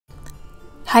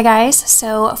Hi guys,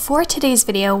 so for today's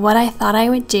video, what I thought I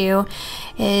would do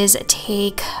is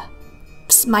take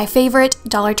my favorite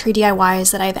Dollar Tree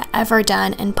DIYs that I've ever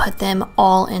done and put them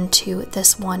all into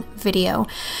this one video.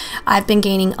 I've been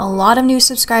gaining a lot of new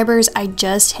subscribers. I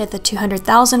just hit the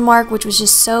 200,000 mark, which was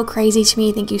just so crazy to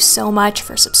me. Thank you so much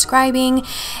for subscribing.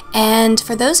 And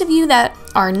for those of you that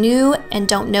are new and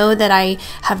don't know that I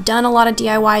have done a lot of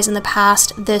DIYs in the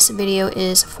past, this video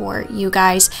is for you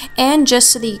guys, and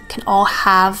just so that you can all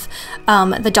have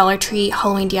the Dollar Tree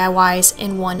Halloween DIYs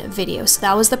in one video. So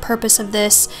that was the purpose of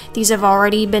this. These have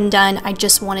already been done. I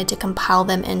just wanted to compile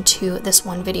them into this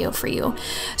one video for you.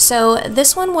 So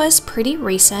this one was pretty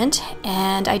recent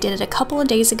and I did it a couple of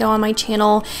days ago on my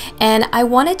channel, and I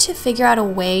wanted to figure out a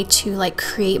way to like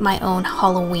create my own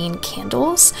Halloween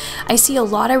candles. I see a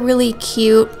lot of really cute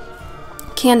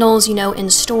candles, you know, in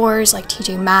stores like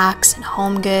TJ Maxx and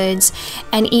Home Goods,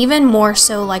 and even more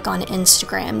so like on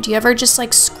Instagram. Do you ever just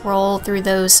like scroll through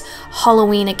those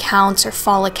Halloween accounts or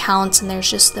fall accounts and there's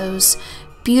just those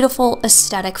beautiful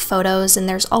aesthetic photos and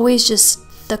there's always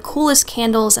just the coolest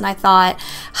candles? And I thought,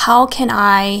 how can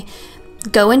I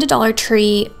go into Dollar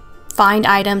Tree, find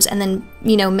items, and then,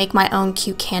 you know, make my own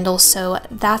cute candles? So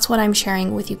that's what I'm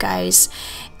sharing with you guys.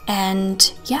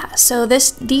 And yeah, so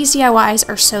these DIYs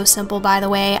are so simple, by the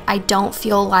way. I don't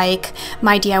feel like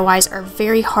my DIYs are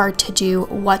very hard to do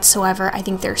whatsoever. I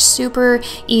think they're super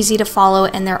easy to follow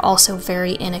and they're also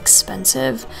very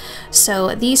inexpensive.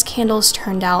 So these candles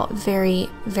turned out very,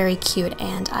 very cute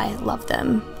and I love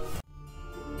them.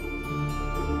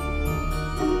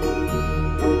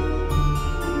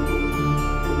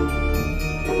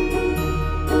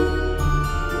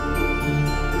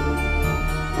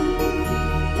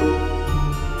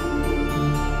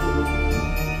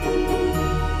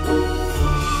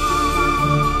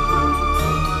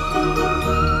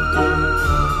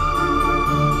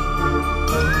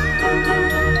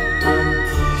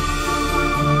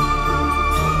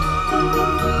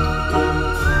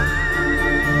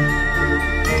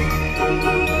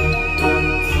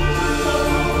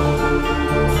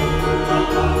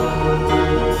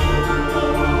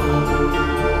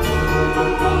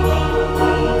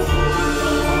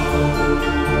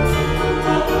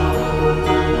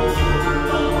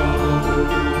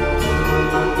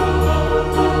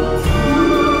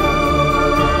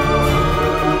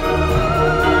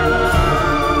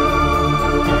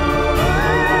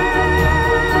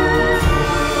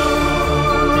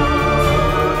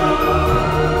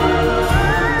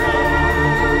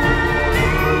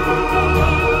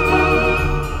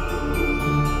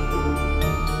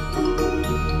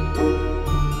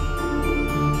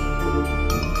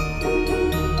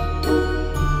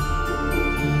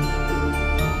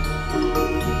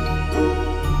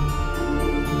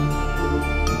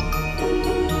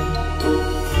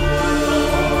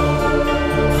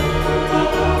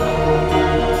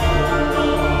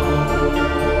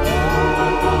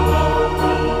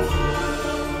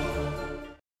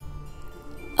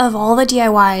 Of all the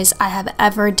DIYs I have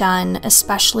ever done,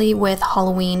 especially with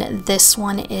Halloween, this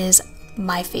one is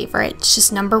my favorite. It's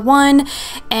just number one,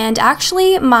 and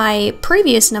actually my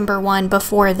previous number one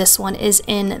before this one is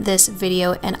in this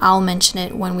video and I'll mention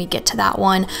it when we get to that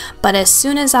one. But as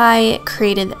soon as I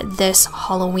created this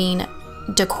Halloween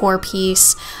decor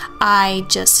piece, I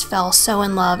just fell so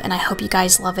in love, and I hope you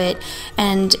guys love it,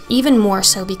 and even more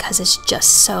so because it's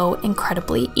just so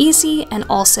incredibly easy and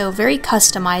also very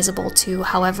customizable to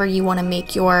however you want to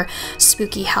make your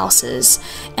spooky houses.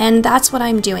 And that's what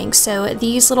I'm doing. So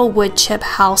these little wood chip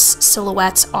house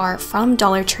silhouettes are from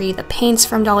Dollar Tree, the paint's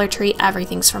from Dollar Tree,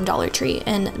 everything's from Dollar Tree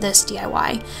in this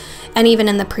DIY, and even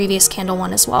in the previous candle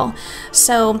one as well.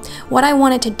 So what I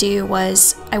wanted to do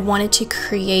was I wanted to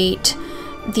create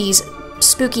these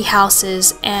spooky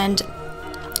houses, and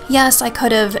yes, I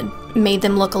could have made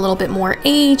them look a little bit more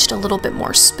aged, a little bit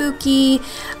more spooky,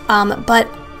 but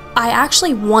I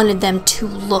actually wanted them to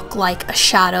look like a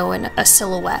shadow and a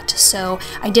silhouette, so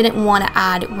I didn't want to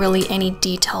add really any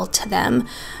detail to them.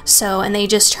 So, and they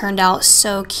just turned out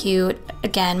so cute.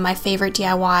 Again, my favorite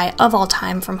DIY of all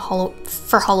time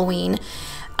for Halloween.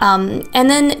 And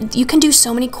then you can do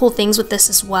so many cool things with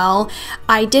this as well.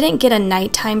 I didn't get a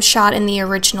nighttime shot in the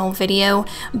original video,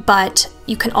 but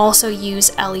you can also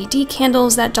use LED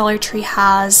candles that Dollar Tree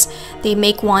has. They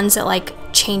make ones that like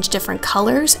change different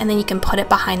colors, and then you can put it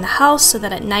behind the house so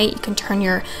that at night you can turn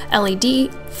your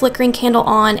LED flickering candle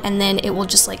on and then it will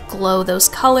just like glow those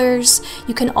colors.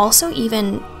 You can also,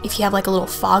 even if you have like a little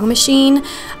fog machine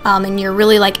and you're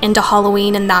really like into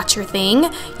Halloween and that's your thing,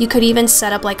 you could even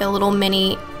set up like a little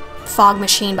mini fog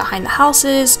machine behind the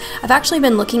houses. I've actually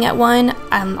been looking at one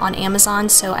on Amazon,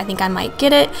 so I think I might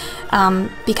get it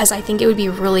because I think it would be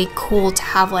really cool to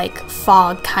have like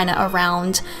fog kind of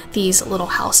around these little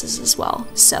houses as well.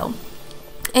 So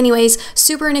anyways,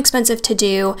 super inexpensive to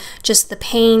do, just the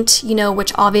paint, you know,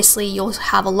 which obviously you'll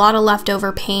have a lot of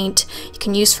leftover paint you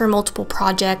can use for multiple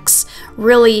projects.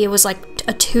 Really, it was like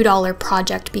a $2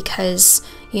 project because,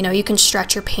 you know, you can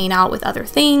stretch your paint out with other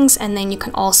things, and then you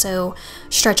can also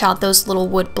stretch out those little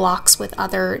wood blocks with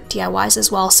other DIYs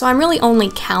as well. So I'm really only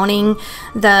counting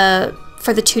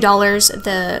for the $2,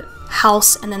 the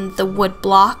house and then the wood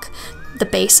block, the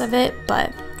base of it,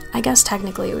 but I guess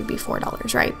technically it would be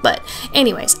 $4, right? But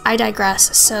anyways, I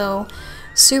digress. So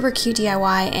super cute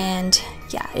DIY, and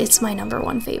yeah, it's my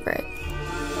 #1 favorite.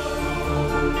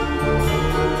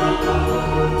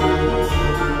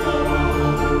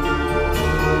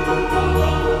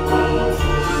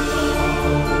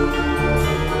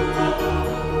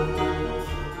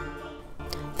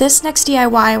 This next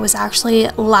DIY was actually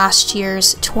last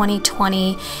year's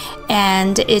 2020,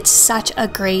 and it's such a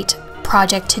great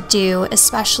project to do,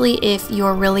 especially if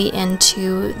you're really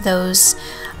into those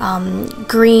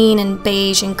green and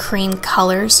beige and cream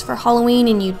colors for Halloween,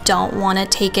 and you don't want to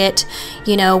take it,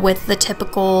 you know, with the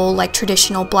typical like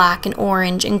traditional black and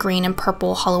orange and green and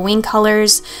purple Halloween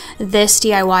colors. This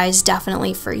DIY is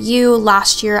definitely for you.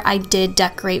 Last year I did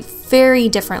decorate very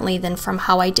differently than from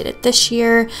how I did it this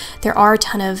year. There are a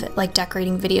ton of like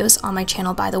decorating videos on my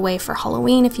channel, by the way, for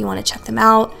Halloween if you want to check them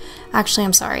out. Actually,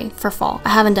 I'm sorry, for fall. I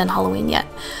haven't done Halloween yet.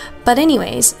 But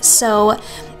anyways, so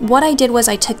what I did was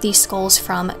I took these skulls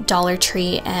from Dollar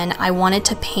Tree and I wanted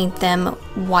to paint them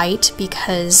white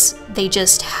because they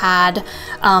just had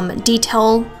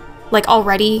detail, like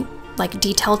already like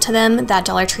detail to them that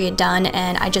Dollar Tree had done,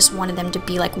 and I just wanted them to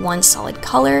be like one solid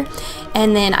color.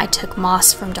 And then I took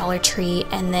moss from Dollar Tree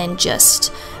and then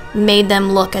just made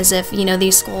them look as if, you know,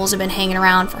 these skulls have been hanging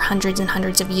around for hundreds and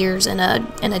hundreds of years in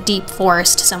a deep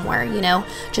forest somewhere, you know,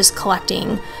 just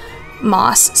collecting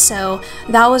moss. So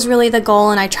that was really the goal,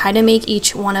 and I tried to make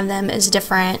each one of them as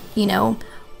different, you know,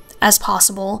 as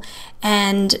possible.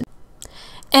 And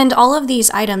all of these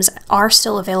items are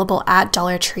still available at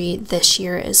Dollar Tree this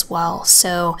year as well.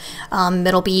 So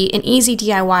it'll be an easy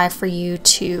DIY for you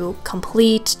to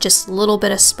complete. Just a little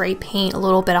bit of spray paint, a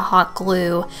little bit of hot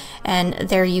glue, and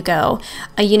there you go.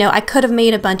 You know, I could have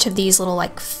made a bunch of these little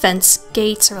like fence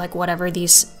gates or like whatever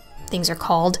these things are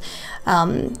called.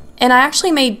 And I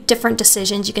actually made different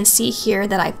decisions. You can see here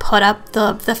that I put up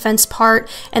the fence part,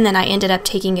 and then I ended up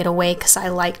taking it away because I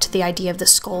liked the idea of the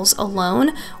skulls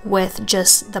alone with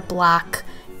just the black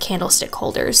candlestick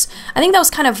holders. I think that was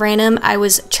kind of random. I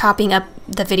was chopping up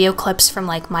the video clips from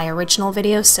like my original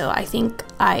video, so I think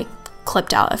I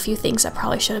clipped out a few things that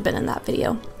probably should have been in that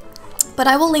video. But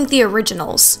I will link the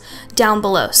originals down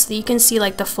below so that you can see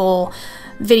like the full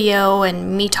video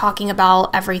and me talking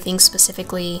about everything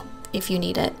specifically if you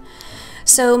need it.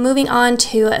 So moving on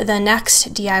to the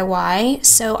next DIY.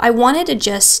 So I wanted to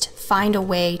just find a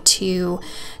way to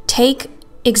take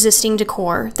existing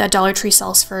decor that Dollar Tree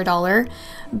sells for $1,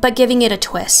 but giving it a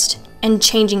twist and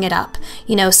changing it up.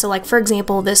 You know, so like for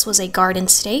example, this was a garden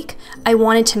stake. I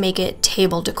wanted to make it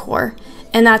table decor,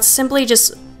 and that's simply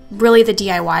just really the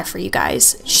DIY for you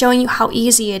guys, showing you how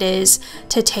easy it is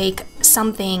to take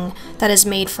something that is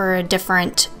made for a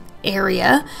different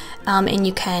area, and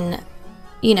you can,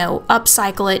 you know,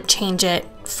 upcycle it, change it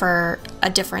for a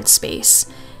different space.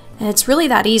 And it's really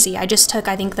that easy. I just took,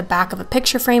 I think, the back of a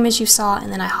picture frame as you saw,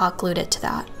 and then I hot glued it to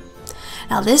that.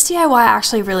 Now this DIY I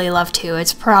actually really love too.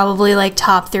 It's probably like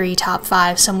top 3, top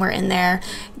 5, somewhere in there.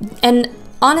 And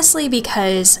honestly,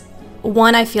 because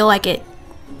one, I feel like it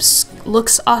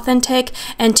looks authentic,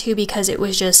 and two, because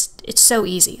it's so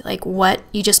easy. Like, what,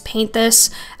 you just paint this,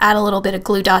 add a little bit of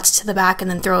glue dots to the back, and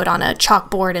then throw it on a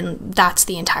chalkboard, and that's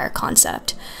the entire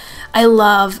concept. I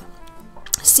love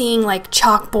seeing like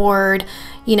chalkboard,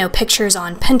 you know, pictures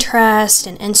on Pinterest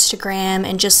and Instagram,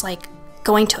 and just like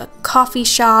going to a coffee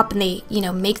shop and they, you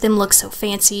know, make them look so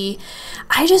fancy.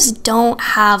 I just don't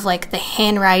have like the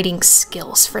handwriting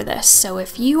skills for this. So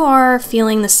if you are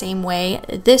feeling the same way,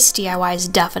 this DIY is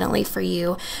definitely for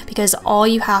you, because all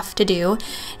you have to do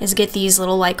is get these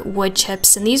little like wood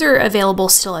chips, and these are available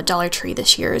still at Dollar Tree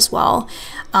this year as well.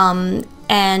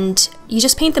 And you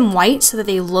just paint them white so that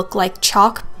they look like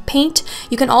chalk paint.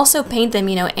 You can also paint them,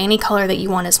 you know, any color that you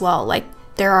want as well. Like,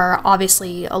 there are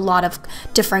obviously a lot of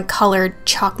different colored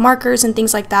chalk markers and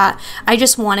things like that. I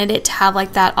just wanted it to have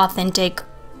like that authentic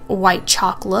white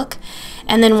chalk look.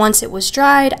 And then once it was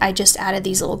dried, I just added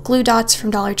these little glue dots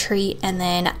from Dollar Tree, and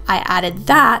then I added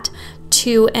that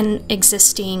to an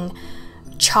existing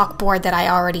chalkboard that I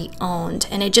already owned,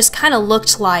 and it just kind of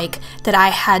looked like that I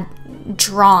had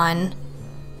drawn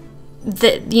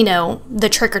the, you know, the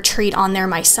trick or treat on there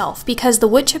myself, because the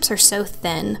wood chips are so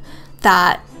thin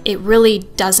that it really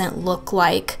doesn't look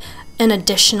like an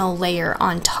additional layer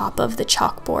on top of the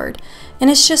chalkboard, and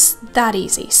it's just that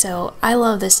easy. So I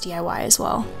love this DIY as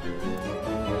well.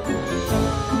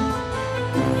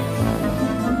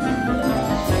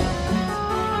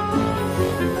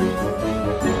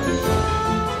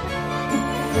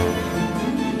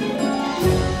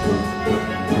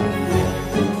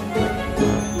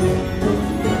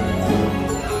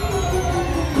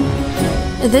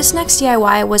 This next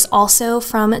DIY was also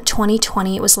from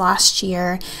 2020, it was last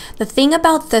year. The thing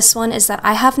about this one is that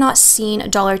I have not seen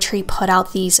Dollar Tree put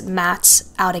out these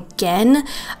mats out again,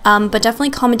 but definitely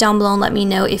comment down below and let me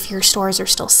know if your stores are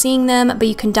still seeing them. But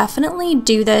you can definitely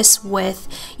do this with,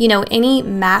 you know, any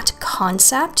mat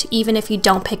concept, even if you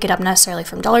don't pick it up necessarily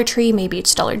from Dollar Tree. Maybe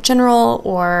it's Dollar General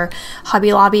or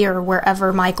Hobby Lobby or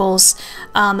wherever, Michael's.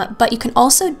 But you can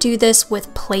also do this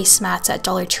with placemats at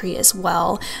Dollar Tree as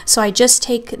well. So I just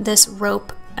take this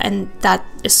rope, and that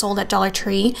is sold at Dollar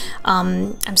Tree.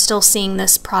 I'm still seeing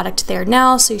this product there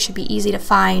now, so it should be easy to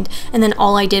find. And then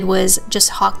all I did was just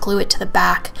hot glue it to the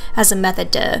back as a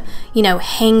method to, you know,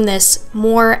 hang this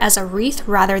more as a wreath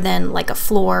rather than like a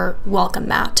floor welcome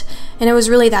mat. And it was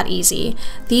really that easy.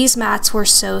 These mats were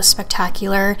so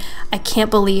spectacular. I can't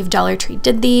believe Dollar Tree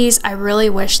did these. I really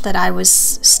wish that I was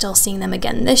still seeing them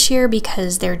again this year,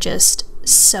 because they're just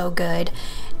so good.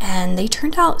 And they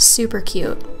turned out super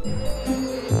cute.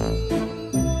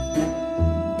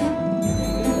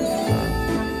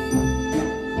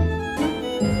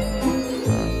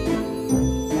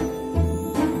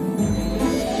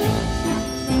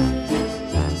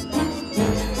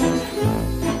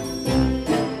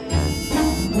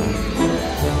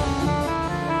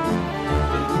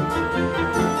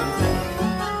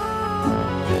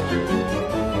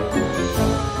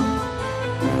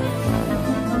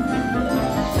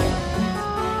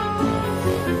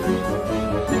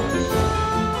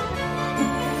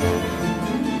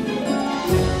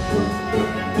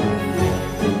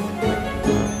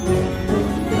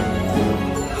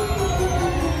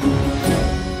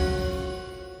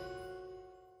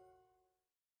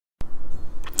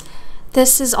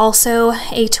 This is also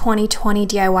a 2020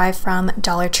 DIY from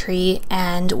Dollar Tree,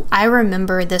 and I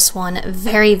remember this one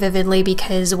very vividly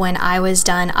because when I was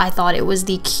done, I thought it was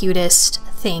the cutest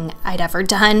thing I'd ever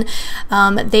done.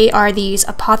 They are these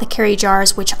apothecary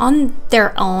jars, which on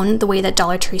their own, the way that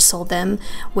Dollar Tree sold them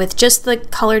with just the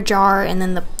color jar and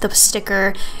then the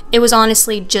sticker, it was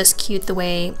honestly just cute the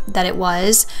way that it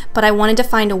was, but I wanted to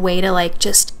find a way to like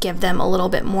just give them a little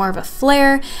bit more of a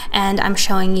flair, and I'm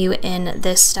showing you in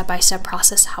this step-by-step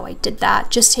process how I did that.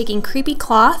 Just taking creepy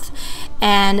cloth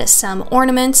and some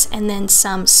ornaments and then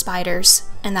some spiders,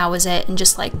 and that was it, and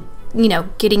just like, you know,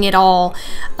 getting it all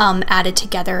added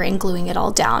together and gluing it all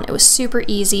down. It was super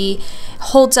easy,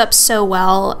 holds up so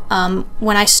well.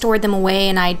 When I stored them away,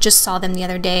 and I just saw them the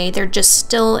other day, they're just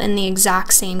still in the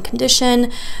exact same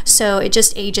condition, so it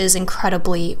just ages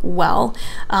incredibly well.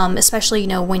 Especially, you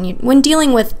know, when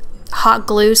dealing with hot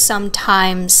glue,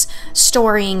 sometimes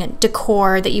storing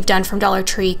decor that you've done from Dollar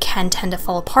Tree can tend to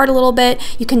fall apart a little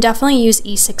bit. You can definitely use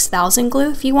E6000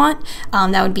 glue if you want.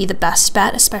 That would be the best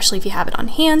bet, especially if you have it on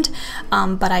hand.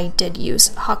 But I did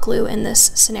use hot glue in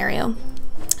this scenario.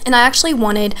 And I actually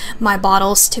wanted my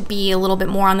bottles to be a little bit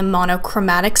more on the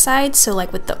monochromatic side. So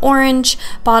like with the orange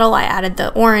bottle, I added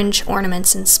the orange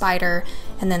ornaments and spider,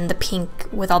 and then the pink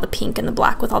with all the pink and the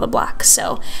black with all the black.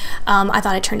 So I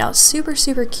thought it turned out super,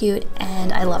 super cute,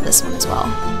 and I love this one as well.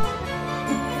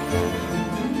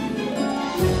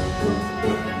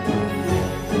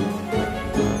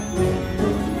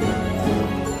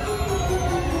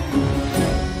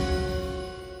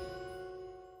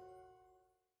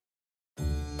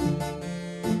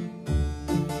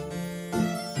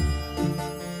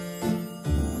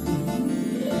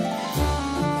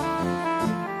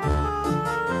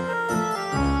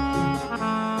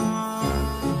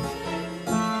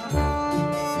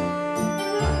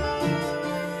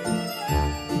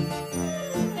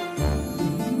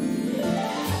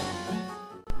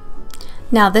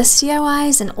 Now this DIY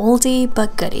is an oldie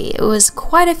but goodie. It was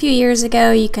quite a few years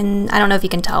ago. I don't know if you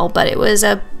can tell, but it was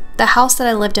the house that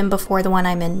I lived in before the one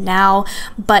I'm in now,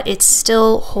 but it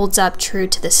still holds up true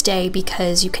to this day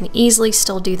because you can easily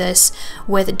still do this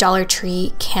with Dollar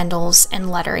Tree candles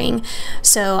and lettering.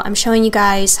 So I'm showing you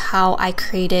guys how I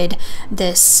created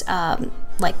this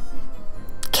like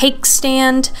cake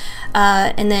stand,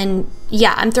 and then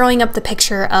yeah, I'm throwing up the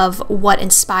picture of what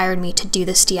inspired me to do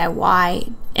this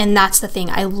DIY. And that's the thing,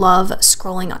 I love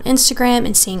scrolling on Instagram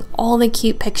and seeing all the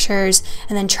cute pictures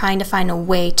and then trying to find a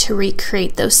way to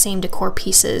recreate those same decor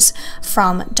pieces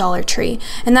from Dollar Tree.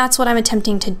 And that's what I'm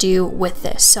attempting to do with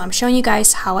this. So I'm showing you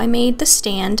guys how I made the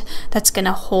stand that's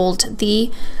gonna hold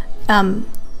the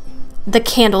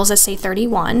candles that say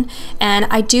 31, and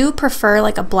I do prefer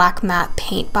like a black matte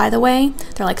paint, by the way.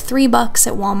 They're like $3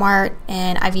 at Walmart,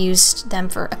 and I've used them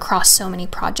for across so many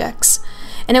projects.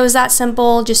 And it was that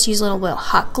simple, just use a little bit of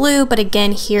hot glue, but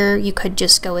again here you could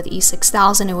just go with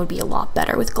E6000, it would be a lot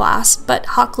better with glass, but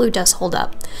hot glue does hold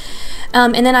up.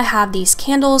 And then I have these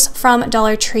candles from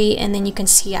Dollar Tree, and then you can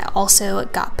see I also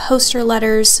got poster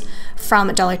letters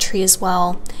from Dollar Tree as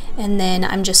well. And then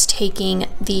I'm just taking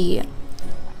the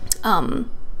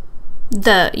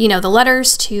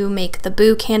letters to make the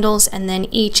boo candles, and then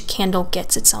each candle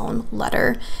gets its own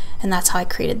letter, and that's how I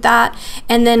created that.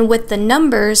 And then with the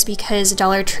numbers, because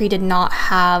Dollar Tree did not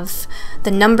have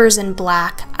the numbers in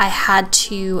black, I had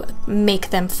to make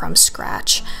them from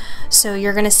scratch. So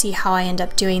you're gonna see how I end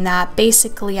up doing that.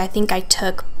 Basically, I think I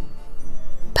took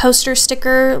poster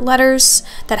sticker letters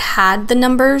that had the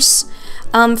numbers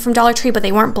from Dollar Tree, but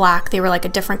they weren't black, they were like a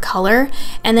different color,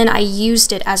 and then I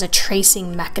used it as a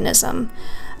tracing mechanism.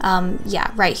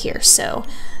 Yeah, right here. So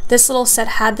this little set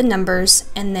had the numbers,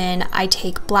 and then I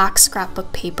take black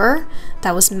scrapbook paper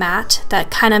that was matte,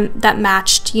 that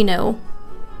matched, you know,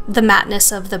 the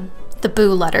matteness of the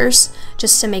boo letters,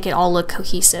 just to make it all look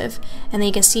cohesive. And then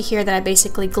you can see here that I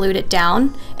basically glued it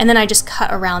down, and then I just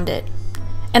cut around it.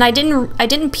 And I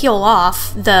didn't peel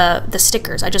off the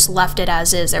stickers, I just left it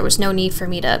as is. There was no need for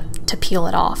me to peel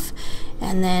it off.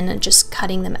 And then just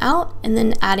cutting them out and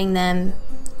then adding them,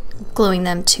 gluing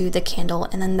them to the candle,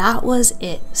 and then that was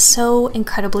it. So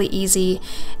incredibly easy,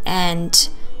 and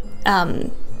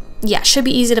yeah, should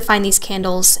be easy to find these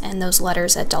candles and those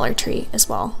letters at Dollar Tree as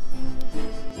well.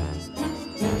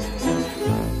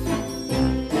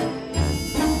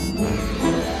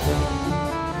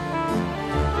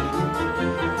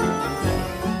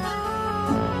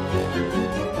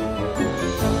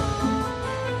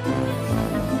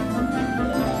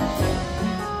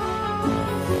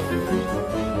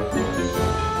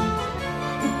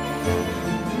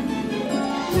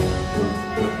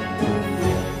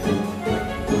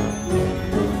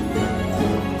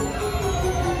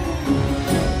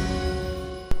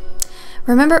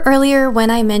 Remember earlier when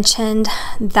I mentioned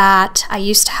that I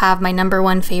used to have my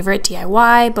 #1 favorite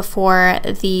DIY before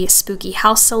the spooky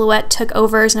house silhouette took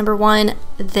over as #1?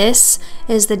 This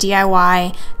is the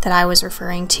DIY that I was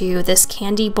referring to, this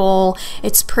candy bowl.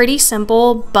 It's pretty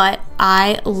simple, but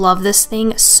I love this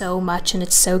thing so much, and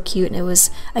it's so cute, and it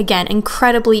was, again,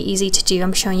 incredibly easy to do.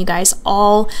 I'm showing you guys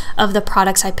all of the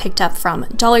products I picked up from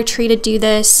Dollar Tree to do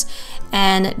this,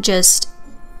 and just,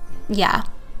 yeah,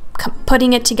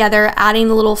 putting it together, adding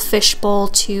the little fish bowl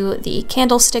to the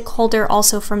candlestick holder,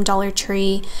 also from Dollar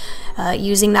Tree,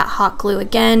 using that hot glue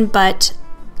again, but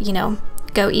you know,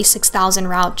 go E6000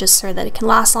 route just so that it can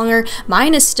last longer.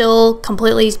 Mine is still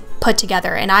completely put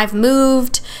together, and I've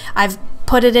moved, I've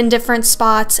put it in different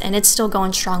spots, and it's still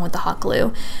going strong with the hot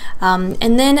glue.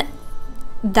 And then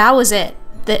that was it.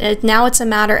 Now it's a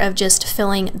matter of just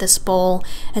filling this bowl,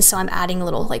 and so I'm adding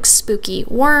little like spooky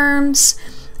worms,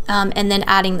 and then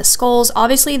adding the skulls.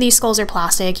 Obviously these skulls are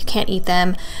plastic, you can't eat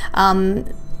them,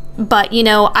 but you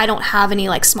know, I don't have any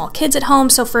like small kids at home,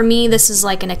 so for me this is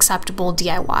like an acceptable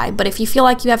DIY. But if you feel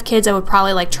like you have kids, I would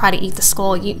probably like try to eat the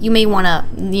skull. You may want to,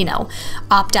 you know,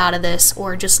 opt out of this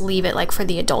or just leave it like for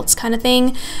the adults kind of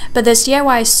thing. But this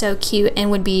DIY is so cute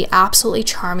and would be absolutely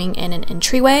charming in an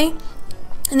entryway.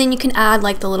 And then you can add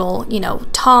like the little, you know,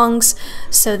 tongs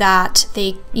so that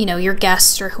they, you know, your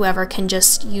guests or whoever can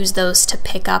just use those to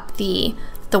pick up the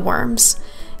worms.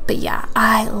 But yeah,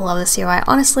 I love this DIY.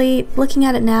 Honestly, looking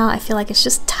at it now, I feel like it's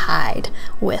just tied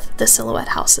with the silhouette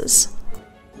houses.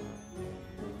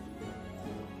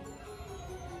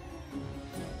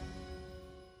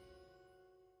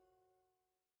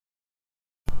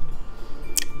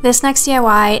 This next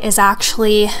DIY is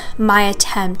actually my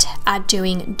attempt at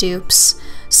doing dupes.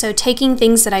 So taking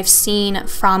things that I've seen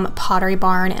from Pottery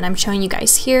Barn, and I'm showing you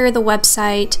guys here the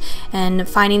website, and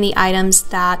finding the items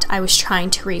that I was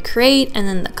trying to recreate, and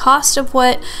then the cost of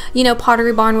what, you know,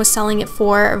 Pottery Barn was selling it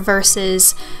for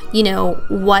versus, you know,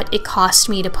 what it cost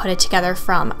me to put it together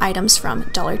from items from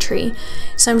Dollar Tree.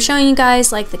 So I'm showing you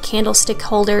guys like the candlestick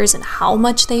holders and how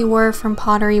much they were from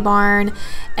Pottery Barn,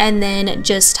 and then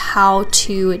just how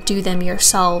to do them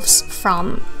yourselves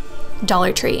from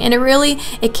Dollar Tree. And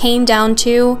it came down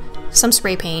to some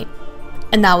spray paint,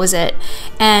 and that was it.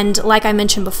 And like I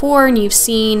mentioned before, and you've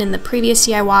seen in the previous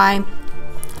DIY,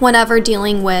 whenever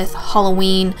dealing with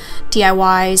Halloween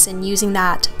DIYs and using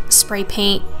that spray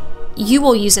paint, you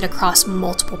will use it across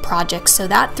multiple projects. So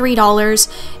that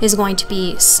 $3 is going to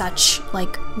be such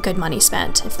like good money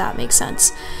spent, if that makes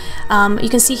sense. You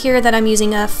can see here that I'm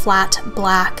using a flat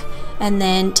black and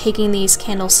then taking these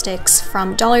candlesticks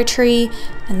from Dollar Tree,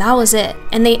 and that was it.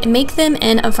 And they make them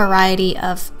in a variety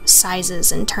of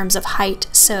sizes in terms of height.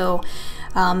 So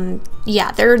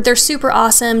yeah, they're super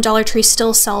awesome. Dollar Tree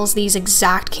still sells these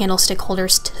exact candlestick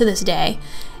holders to this day,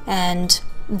 and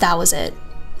that was it.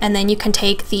 And then you can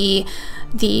take the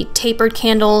tapered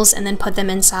candles and then put them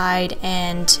inside,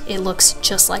 and it looks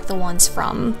just like the ones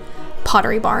from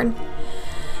Pottery Barn.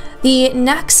 The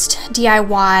next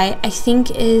DIY I think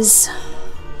is,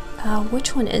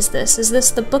 which one is this? Is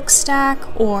this the book stack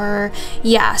or,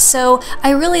 yeah, so I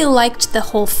really liked the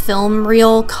whole film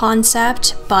reel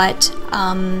concept, but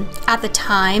at the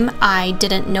time I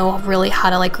didn't know really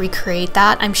how to like recreate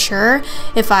that. I'm sure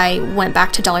if I went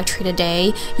back to Dollar Tree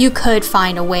today, you could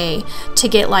find a way to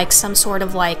get like some sort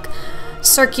of like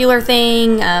circular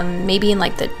thing, maybe in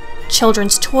like the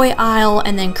children's toy aisle,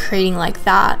 and then creating like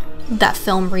that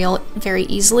film reel very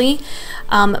easily.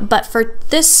 But for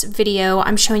this video,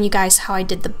 I'm showing you guys how I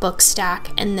did the book stack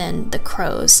and then the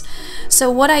crows.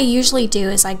 So what I usually do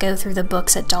is I go through the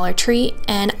books at Dollar Tree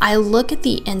and I look at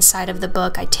the inside of the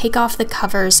book. I take off the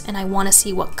covers and I want to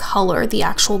see what color the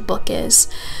actual book is.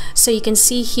 So you can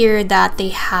see here that they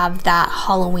have that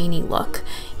Halloween-y look.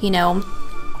 You know,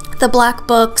 the black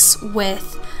books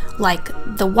with like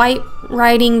the white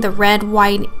writing, the red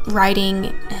white writing,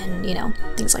 and you know,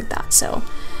 things like that. So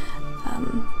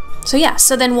yeah,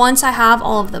 so then once I have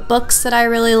all of the books that I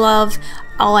really love,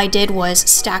 all I did was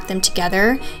stack them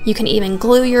together. You can even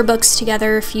glue your books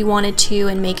together if you wanted to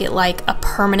and make it like a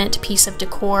permanent piece of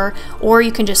decor, or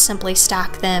you can just simply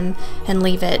stack them and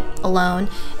leave it alone.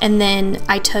 And then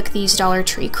I took these Dollar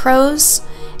Tree crows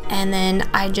and then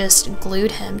I just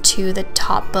glued him to the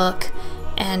top book,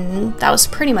 and that was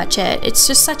pretty much it. It's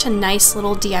just such a nice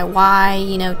little DIY,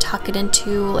 you know, tuck it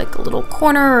into like a little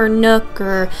corner or nook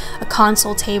or a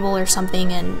console table or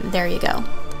something, and there you go.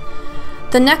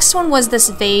 The next one was this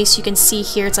vase. You can see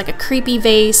here it's like a creepy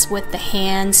vase with the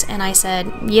hands, and I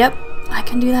said, yep, I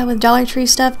can do that with Dollar Tree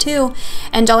stuff too.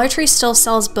 And Dollar Tree still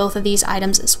sells both of these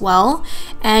items as well,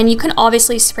 and you can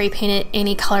obviously spray paint it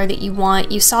any color that you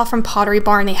want. You saw from Pottery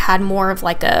Barn they had more of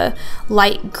like a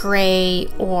light gray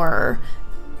or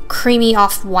creamy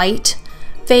off-white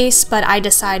vase, but I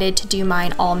decided to do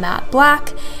mine all matte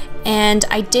black. And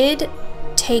I did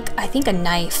take, I think, a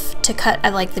knife to cut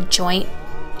at like the joint,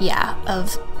 yeah,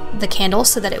 of the candle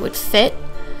so that it would fit,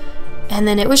 and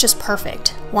then it was just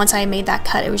perfect. Once I made that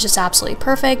cut, it was just absolutely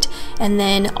perfect. And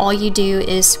then all you do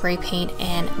is spray paint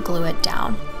and glue it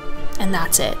down, and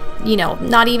that's it. You know,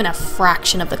 not even a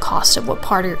fraction of the cost of what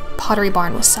Pottery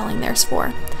Barn was selling theirs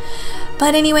for.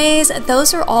 But anyways,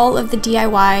 those are all of the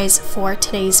DIYs for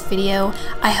today's video.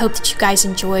 I hope that you guys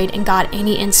enjoyed and got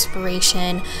any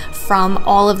inspiration from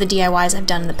all of the DIYs I've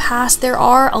done in the past. There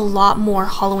are a lot more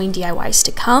Halloween DIYs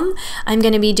to come. I'm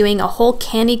going to be doing a whole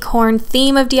candy corn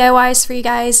theme of DIYs for you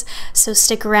guys, so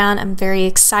stick around. I'm very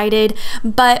excited.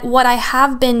 But what I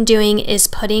have been doing is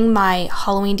putting my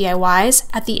Halloween DIYs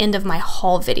at the end of my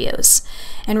haul videos.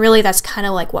 And really that's kind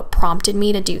of like what prompted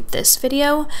me to do this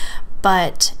video.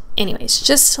 But anyways,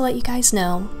 just to let you guys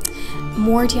know,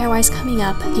 more DIYs coming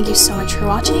up. Thank you so much for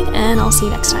watching, and I'll see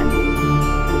you next time.